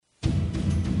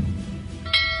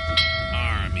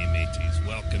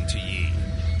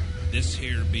This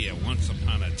here be a Once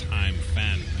Upon a Time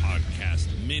fan podcast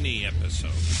mini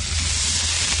episode.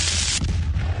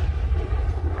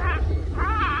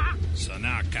 So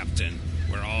now, Captain,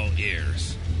 we're all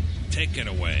ears. Take it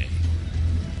away.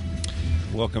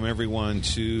 Welcome, everyone,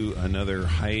 to another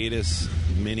hiatus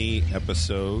mini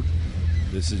episode.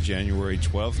 This is January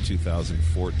 12th,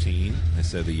 2014. I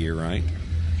said the year right.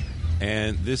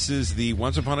 And this is the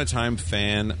Once Upon a Time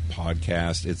fan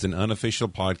podcast. It's an unofficial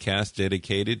podcast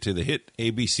dedicated to the hit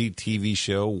ABC TV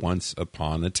show Once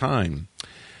Upon a Time.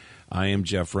 I am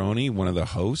Jeff Roney, one of the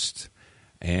hosts,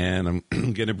 and I'm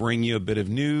going to bring you a bit of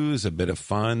news, a bit of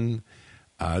fun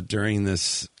during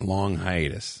this long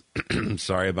hiatus.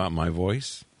 Sorry about my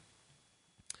voice.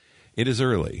 It is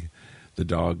early. The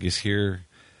dog is here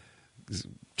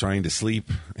trying to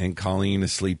sleep, and Colleen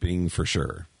is sleeping for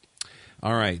sure.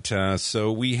 All right,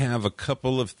 so we have a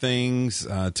couple of things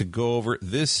to go over.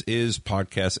 This is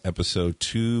podcast episode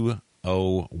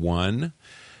 201,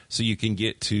 so you can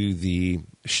get to the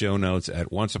show notes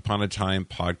at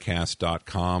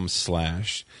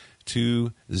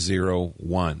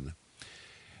onceuponatimepodcast.com/201.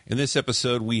 In this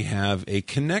episode, we have a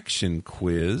connection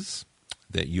quiz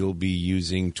that you'll be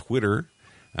using Twitter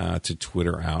to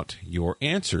Twitter out your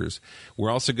answers. We're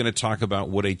also going to talk about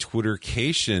what a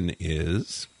Twittercation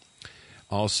is.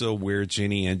 Also, where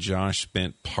Jenny and Josh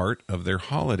spent part of their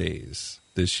holidays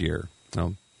this year.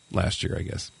 Well, last year, I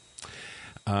guess.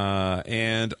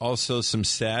 And also some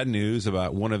sad news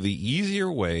about one of the easier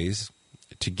ways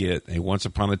to get a Once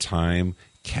Upon a Time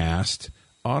cast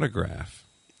autograph.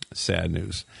 Sad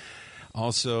news.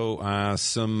 Also,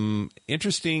 some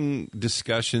interesting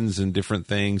discussions and different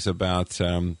things about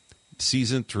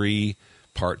Season 3,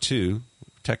 Part 2,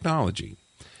 technology.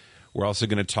 We're also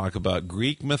going to talk about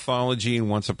Greek mythology and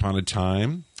Once Upon a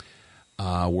Time.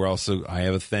 I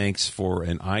have a thanks for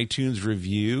an iTunes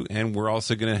review, and we're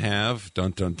also going to have,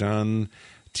 10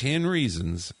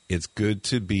 reasons it's good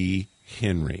to be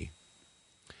Henry.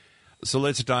 So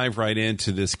let's dive right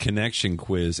into this connection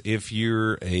quiz. If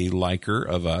you're a liker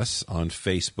of us on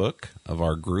Facebook, of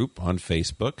our group on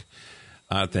Facebook,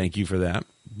 thank you for that,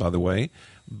 by the way.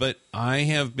 But I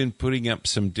have been putting up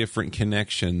some different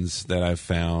connections that I've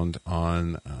found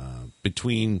on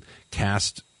between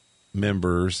cast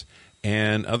members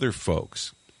and other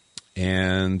folks.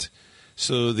 And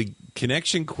so the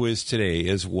connection quiz today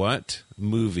is, what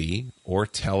movie or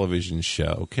television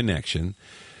show connection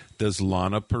does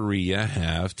Lana Parrilla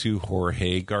have to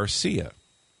Jorge Garcia?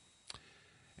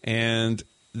 And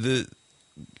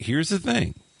here's the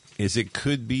thing, is it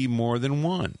could be more than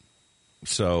one.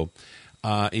 So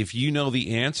if you know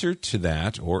the answer to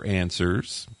that or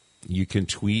answers, you can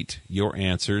tweet your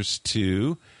answers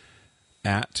to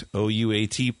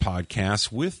 @OUAT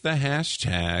Podcast with the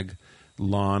hashtag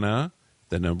Lana,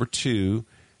 the number 2,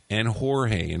 and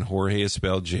Jorge. And Jorge is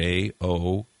spelled Jorge.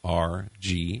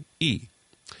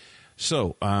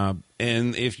 So,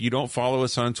 and if you don't follow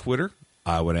us on Twitter,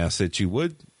 I would ask that you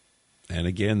would. And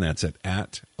again, that's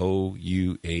at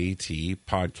 @OUAT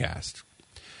Podcast.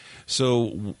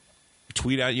 So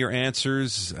tweet out your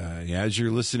answers as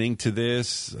you're listening to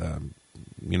this,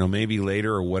 maybe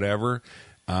later or whatever.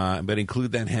 But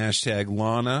include that hashtag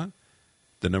Lana,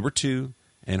 the number 2,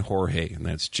 and Jorge, and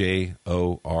that's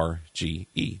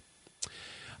Jorge.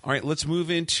 All right, let's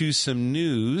move into some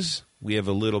news. We have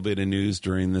a little bit of news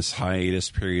during this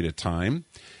hiatus period of time.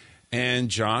 And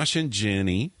Josh and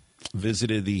Jenny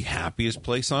visited the happiest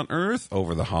place on earth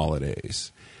over the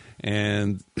holidays.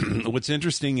 And what's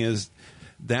interesting is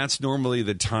that's normally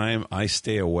the time I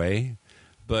stay away.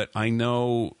 But I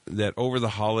know that over the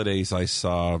holidays I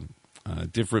saw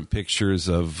different pictures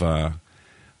of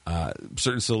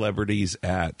certain celebrities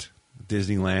at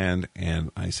Disneyland. And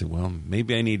I said, well,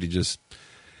 maybe I need to just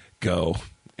go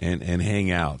and hang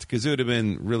out. Because it would have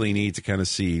been really neat to kind of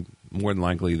see. More than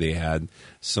likely they had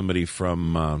somebody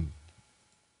from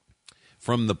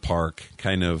the park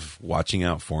kind of watching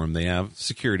out for them. They have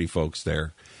security folks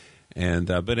there. And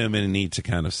but it would have been neat to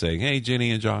kind of say, hey,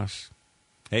 Jenny and Josh,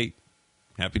 hey,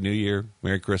 Happy New Year,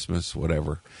 Merry Christmas,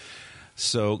 whatever.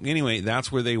 So anyway,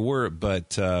 that's where they were.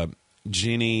 But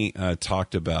Jenny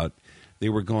talked about they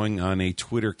were going on a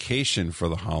Twittercation for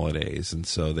the holidays. And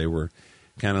so they were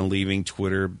kind of leaving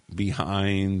Twitter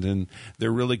behind. And they're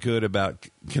really good about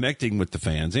connecting with the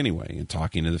fans anyway, and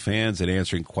talking to the fans and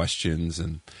answering questions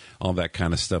and all that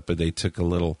kind of stuff. But they took a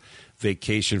little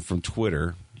vacation from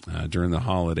Twitter during the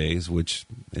holidays, which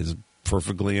is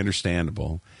perfectly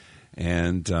understandable.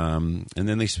 And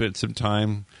then they spent some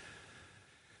time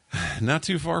not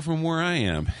too far from where I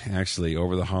am, actually,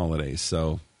 over the holidays.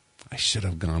 So I should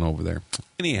have gone over there.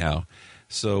 Anyhow,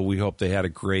 So we hope they had a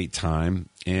great time.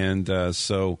 And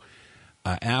so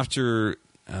after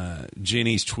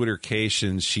Jenny's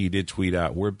Twittercation, she did tweet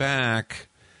out, "We're back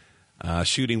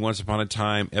shooting Once Upon a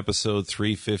Time episode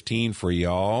 315 for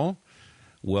y'all.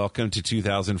 Welcome to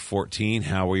 2014.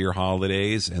 How were your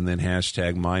holidays?" And then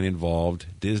hashtag mine involved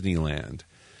Disneyland.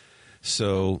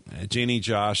 So Jenny,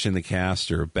 Josh, and the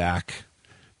cast are back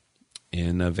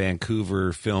in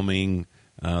Vancouver filming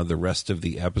the rest of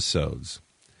the episodes.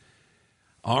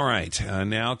 All right,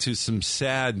 now to some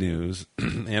sad news.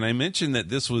 And I mentioned that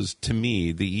this was, to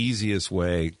me, the easiest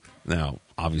way. Now,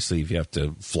 obviously, if you have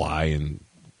to fly and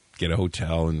get a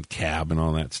hotel and cab and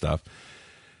all that stuff,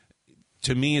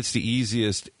 to me, it's the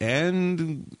easiest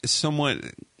and somewhat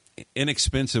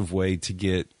inexpensive way to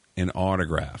get an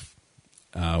autograph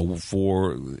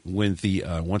for when the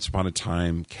Once Upon a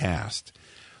Time cast.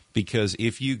 Because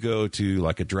if you go to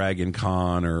like a Dragon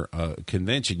Con or a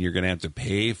convention, you're going to have to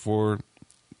pay for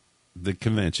the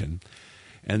convention.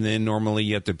 And then normally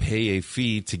you have to pay a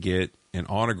fee to get an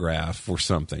autograph for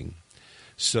something.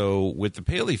 So with the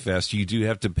Paley Fest, you do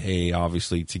have to pay,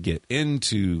 obviously, to get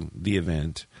into the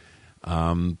event.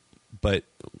 But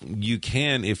you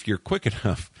can, if you're quick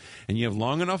enough and you have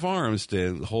long enough arms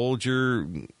to hold your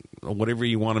whatever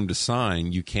you want them to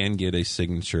sign, you can get a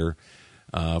signature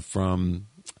from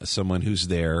someone who's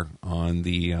there on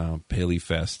the Paley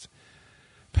Fest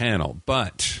panel.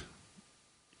 But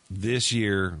this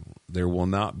year, there will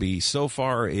not be, so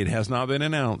far, it has not been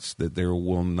announced that there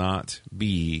will not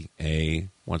be a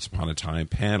Once Upon a Time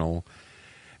panel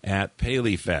at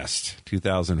Paley Fest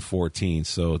 2014.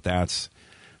 So that's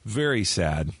very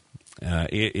sad.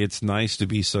 It's nice to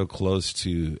be so close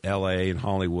to L.A. and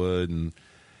Hollywood, and,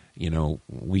 you know,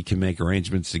 we can make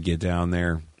arrangements to get down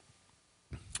there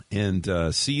and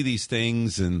see these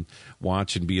things and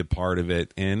watch and be a part of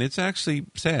it. And it's actually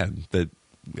sad that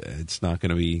it's not going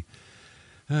to be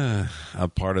a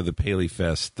part of the Paley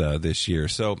Fest this year.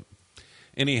 So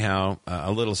anyhow,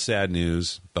 a little sad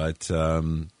news, but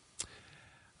you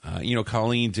know,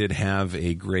 Colleen did have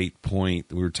a great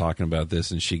point. We were talking about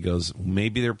this, and she goes,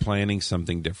 maybe they're planning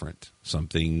something different,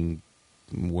 something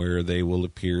where they will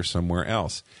appear somewhere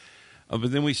else.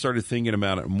 But then we started thinking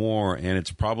about it more, and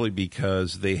it's probably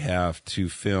because they have to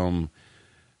film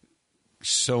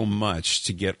so much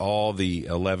to get all the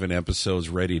 11 episodes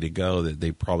ready to go that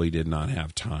they probably did not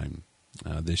have time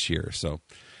this year. So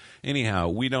anyhow,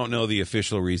 we don't know the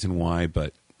official reason why,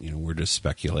 but, you know, we're just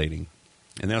speculating.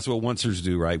 And that's what oncers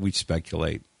do, right? We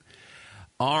speculate.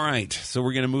 All right, so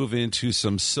we're going to move into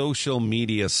some social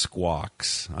media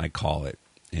squawks, I call it.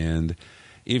 And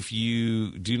if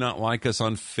you do not like us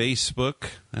on Facebook,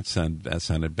 that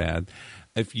sounded bad.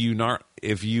 If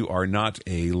you are not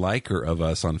a liker of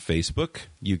us on Facebook,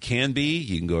 you can be.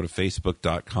 You can go to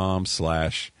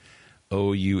facebook.com/OUAT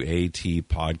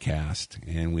podcast,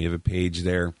 and we have a page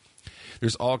there.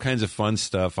 There's all kinds of fun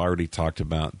stuff. I already talked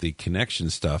about the connection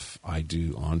stuff I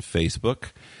do on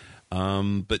Facebook.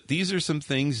 But these are some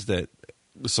things that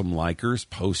some likers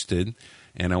posted,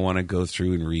 and I want to go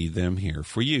through and read them here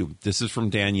for you. This is from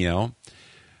Danielle.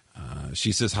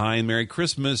 She says, "Hi and Merry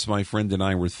Christmas. My friend and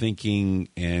I were thinking,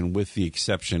 and with the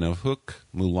exception of Hook,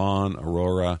 Mulan,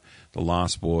 Aurora, The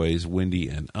Lost Boys, Wendy,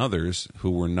 and others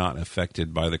who were not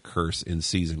affected by the curse in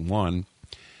Season 1,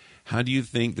 how do you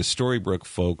think the Storybrooke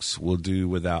folks will do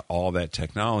without all that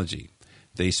technology?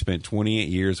 They spent 28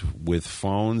 years with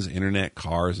phones, internet,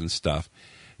 cars, and stuff,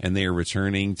 and they are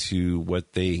returning to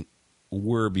what they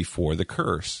were before the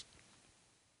curse."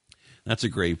 That's a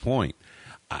great point.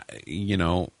 You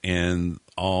know, and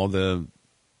all the,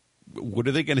 what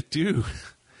are they going to do?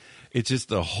 It's just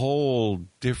a whole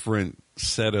different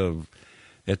set of,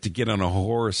 they have to get on a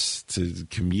horse to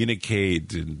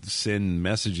communicate and send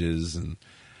messages, and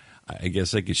I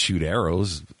guess I could shoot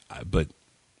arrows, but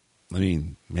I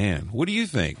mean, man, what do you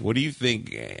think? What do you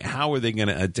think? How are they going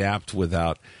to adapt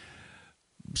without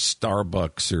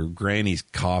Starbucks or Granny's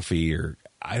coffee, or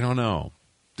I don't know.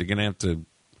 They're going to have to,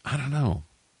 I don't know.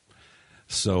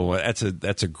 So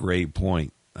that's a great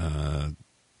point to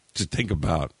think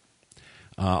about.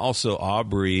 Also,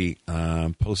 Aubrey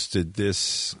posted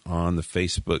this on the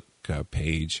Facebook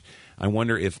page. I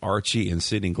wonder if Archie and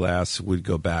Sitting Glass would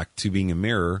go back to being a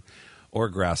mirror or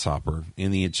a grasshopper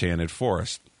in the Enchanted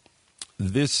Forest.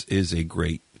 This is a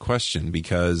great question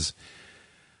because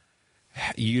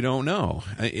you don't know.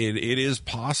 It is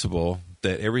possible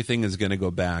that everything is going to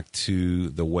go back to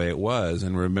the way it was.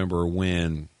 And remember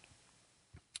when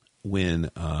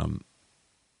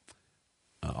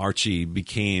Archie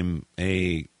became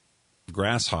a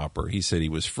grasshopper, he said he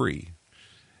was free.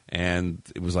 And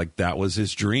it was like that was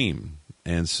his dream.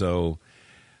 And so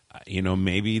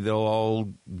maybe they'll all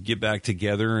get back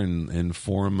together and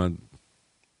form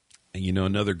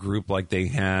another group like they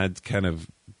had, kind of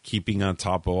keeping on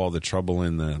top of all the trouble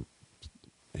in the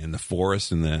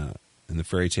forest and the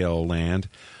fairy tale land.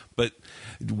 But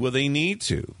will they need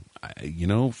to?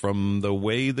 From the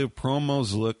way the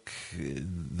promos look,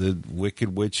 the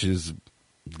Wicked Witch is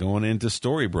going into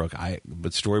Storybrooke.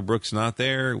 But Storybrooke's not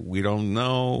there. We don't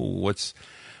know what's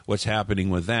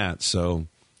happening with that. So,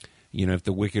 if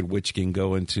the Wicked Witch can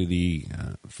go into the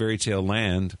fairy tale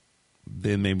land,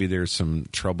 then maybe there's some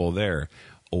trouble there.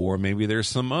 Or maybe there's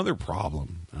some other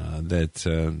problem that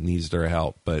needs their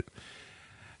help. But,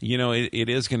 it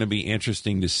is going to be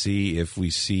interesting to see if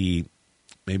we see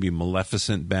maybe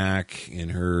Maleficent back in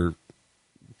her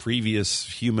previous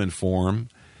human form.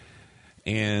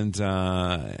 And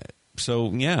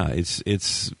so, yeah,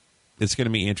 it's going to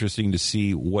be interesting to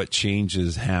see what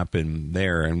changes happen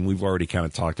there. And we've already kind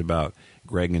of talked about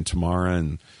Greg and Tamara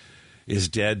and is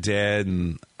dead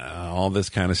and all this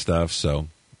kind of stuff. So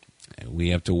we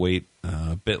have to wait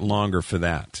a bit longer for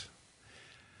that.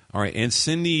 All right. And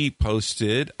Cindy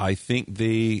posted, I think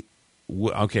in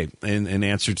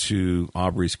answer to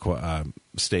Aubrey's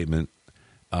statement,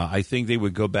 I think they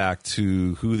would go back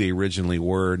to who they originally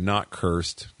were, not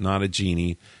cursed, not a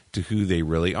genie, to who they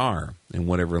really are and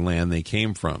whatever land they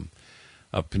came from.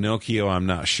 Pinocchio, I'm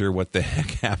not sure what the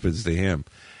heck happens to him.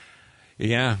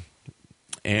 Yeah.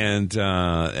 And,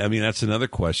 that's another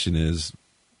question is,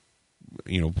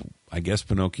 I guess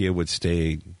Pinocchio would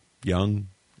stay young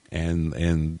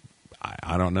and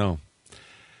I don't know.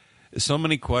 So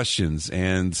many questions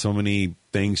and so many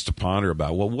things to ponder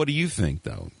about. Well, what do you think,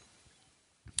 though?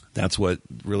 That's what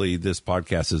really this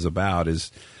podcast is about,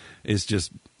 is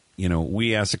just,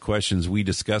 we ask the questions, we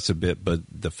discuss a bit, but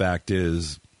the fact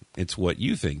is it's what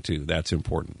you think, too. That's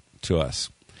important to us.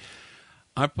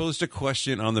 I posed a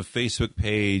question on the Facebook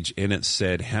page, and it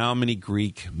said, how many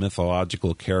Greek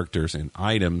mythological characters and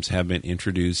items have been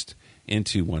introduced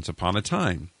into Once Upon a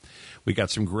Time? We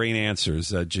got some great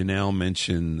answers. Janelle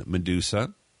mentioned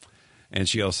Medusa, and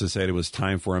she also said it was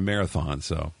time for a marathon,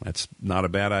 so that's not a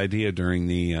bad idea during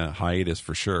the hiatus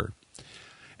for sure.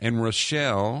 And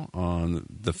Rochelle on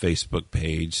the Facebook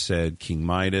page said King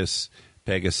Midas,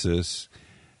 Pegasus,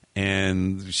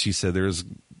 and she said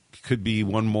could be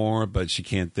one more, but she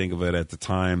can't think of it at the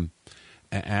time.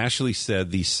 Ashley said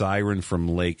the siren from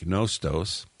Lake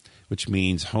Nostos, which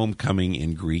means homecoming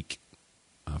in Greek,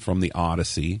 from the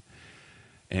Odyssey.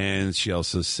 And she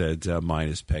also said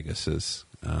Midas, Pegasus,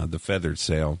 the feathered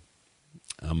sail,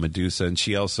 Medusa. And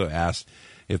she also asked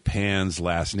if Pan's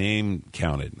last name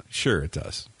counted. Sure, it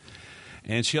does.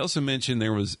 And she also mentioned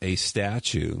there was a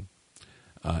statue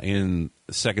in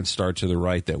the second star to the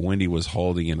right that Wendy was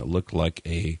holding, and it looked like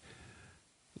a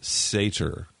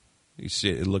satyr.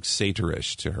 It looked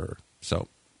satyrish to her. So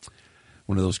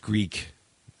one of those Greek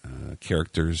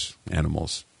characters,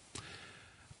 animals.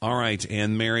 All right,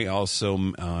 and Mary also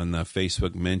on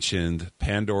Facebook mentioned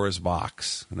Pandora's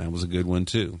Box, and that was a good one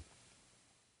too.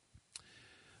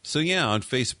 So yeah, on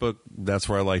Facebook, that's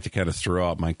where I like to kind of throw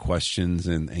out my questions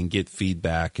and get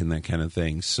feedback and that kind of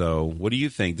thing. So what do you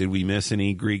think? Did we miss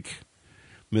any Greek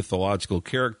mythological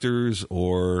characters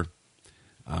or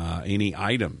any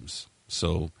items?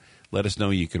 So let us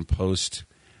know. You can post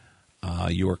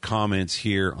your comments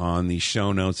here on the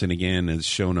show notes. And again, the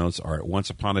show notes are at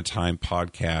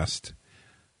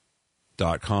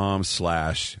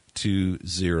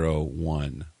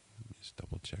onceuponatimepodcast.com/201. Just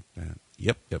double check that.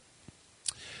 Yep.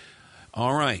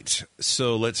 All right.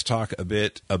 So let's talk a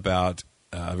bit about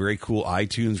a very cool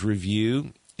iTunes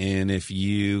review. And if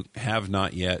you have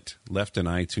not yet left an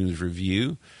iTunes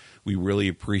review, we really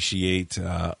appreciate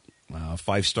a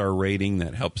 5-star rating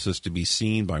that helps us to be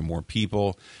seen by more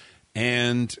people.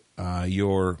 And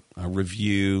your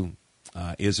review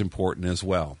is important as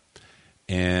well.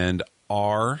 And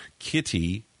our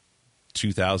Kitty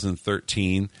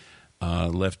 2013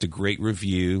 left a great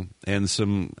review and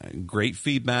some great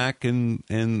feedback, and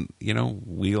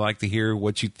we like to hear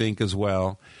what you think as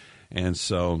well. And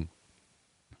so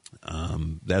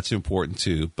that's important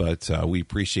too. But we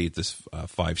appreciate this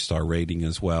 5-star rating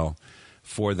as well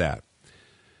for that.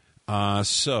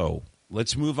 So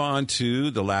let's move on to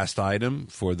the last item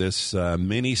for this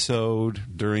mini-sode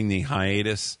during the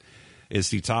hiatus. Is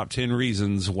the top 10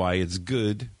 reasons why it's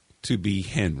good to be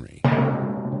Henry.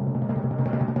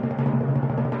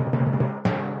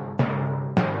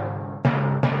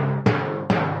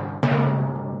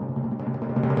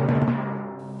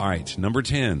 All right, number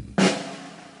 10.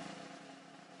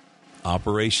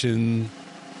 Operation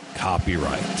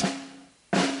Copyright.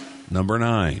 Number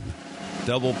 9.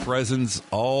 Double presents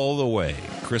all the way.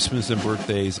 Christmas and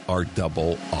birthdays are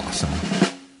double awesome.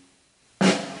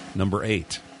 Number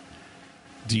 8.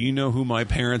 Do you know who my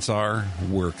parents are?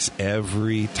 Works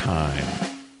every time.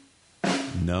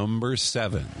 Number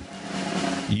 7.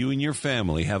 You and your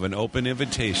family have an open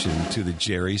invitation to the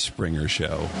Jerry Springer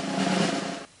Show.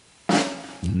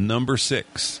 Number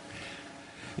 6.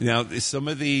 Now, some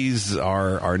of these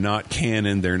are not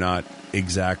canon. They're not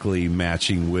exactly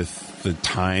matching with the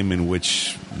time in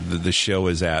which the show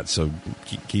is at. So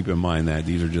keep in mind that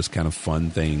these are just kind of fun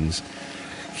things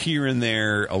here and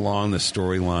there along the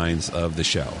storylines of the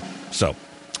show. So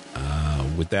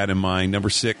with that in mind, number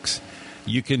 6,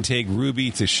 you can take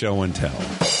Ruby to show and tell.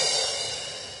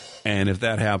 And if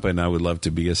that happened, I would love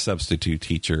to be a substitute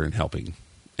teacher and helping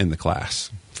in the class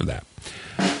for that.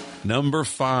 Number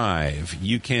 5,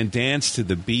 you can dance to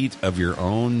the beat of your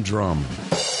own drum.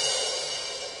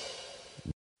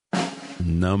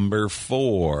 Number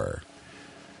 4,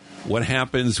 what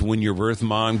happens when your birth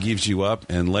mom gives you up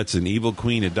and lets an evil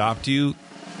queen adopt you?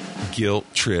 Guilt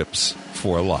trips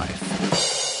for life.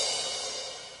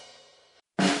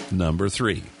 Number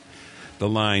 3, the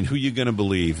line, who you gonna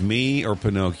believe, me or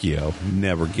Pinocchio,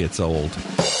 never gets old.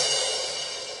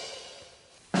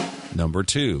 Number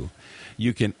 2,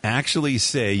 you can actually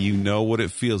say you know what it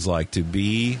feels like to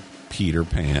be Peter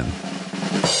Pan.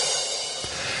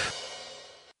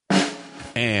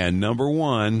 And number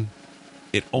 1,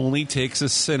 it only takes a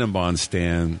Cinnabon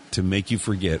stand to make you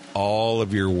forget all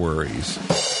of your worries.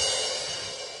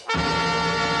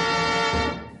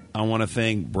 I want to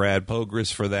thank Brad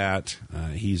Pogris for that.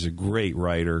 He's a great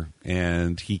writer,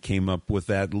 and he came up with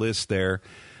that list there.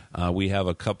 We have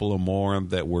a couple of more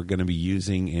that we're going to be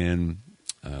using in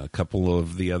a couple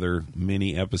of the other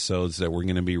mini episodes that we're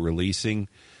going to be releasing.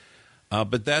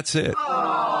 But that's it.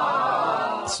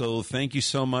 So thank you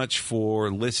so much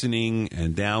for listening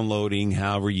and downloading,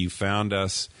 however you found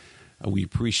us. We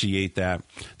appreciate that.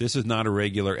 This is not a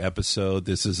regular episode.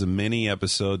 This is a mini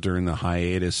episode during the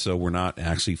hiatus, so we're not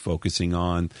actually focusing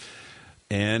on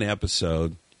an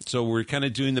episode. So we're kind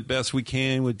of doing the best we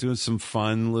can. We're doing some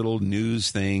fun little news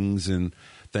things and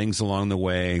things along the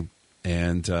way.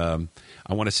 And I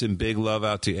want to send big love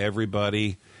out to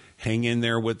everybody. Hang in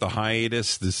there with the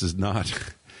hiatus. This is not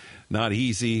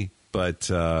easy,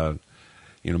 but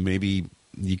maybe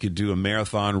you could do a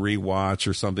marathon rewatch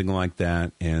or something like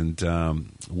that.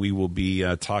 And we will be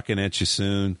talking at you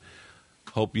soon.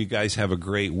 Hope you guys have a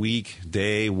great week,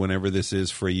 day, whenever this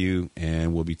is for you.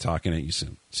 And we'll be talking at you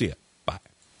soon. See ya. Bye.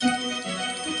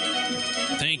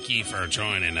 Thank you for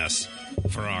joining us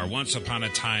for our Once Upon a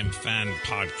Time Fan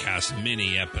Podcast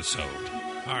mini episode.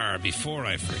 Before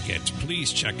I forget,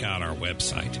 please check out our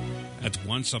website at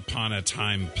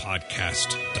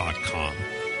onceuponatimepodcast.com.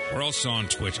 We're also on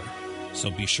Twitter,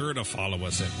 so be sure to follow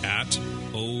us at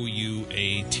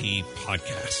OUAT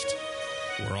Podcast.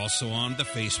 We're also on the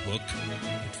Facebook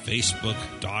at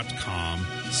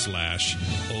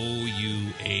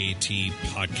facebook.com/OUAT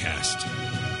Podcast.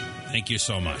 Thank you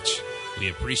so much. We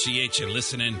appreciate you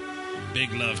listening.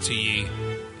 Big love to you.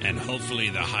 And hopefully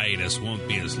the hiatus won't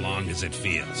be as long as it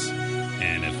feels.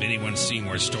 And if anyone's seen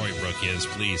where Storybrooke is,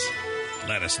 please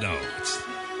let us know. It's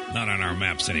not on our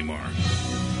maps anymore.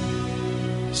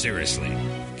 Seriously,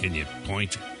 can you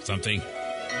point something?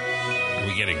 Are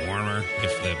we getting warmer?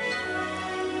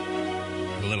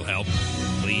 A little help,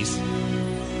 please.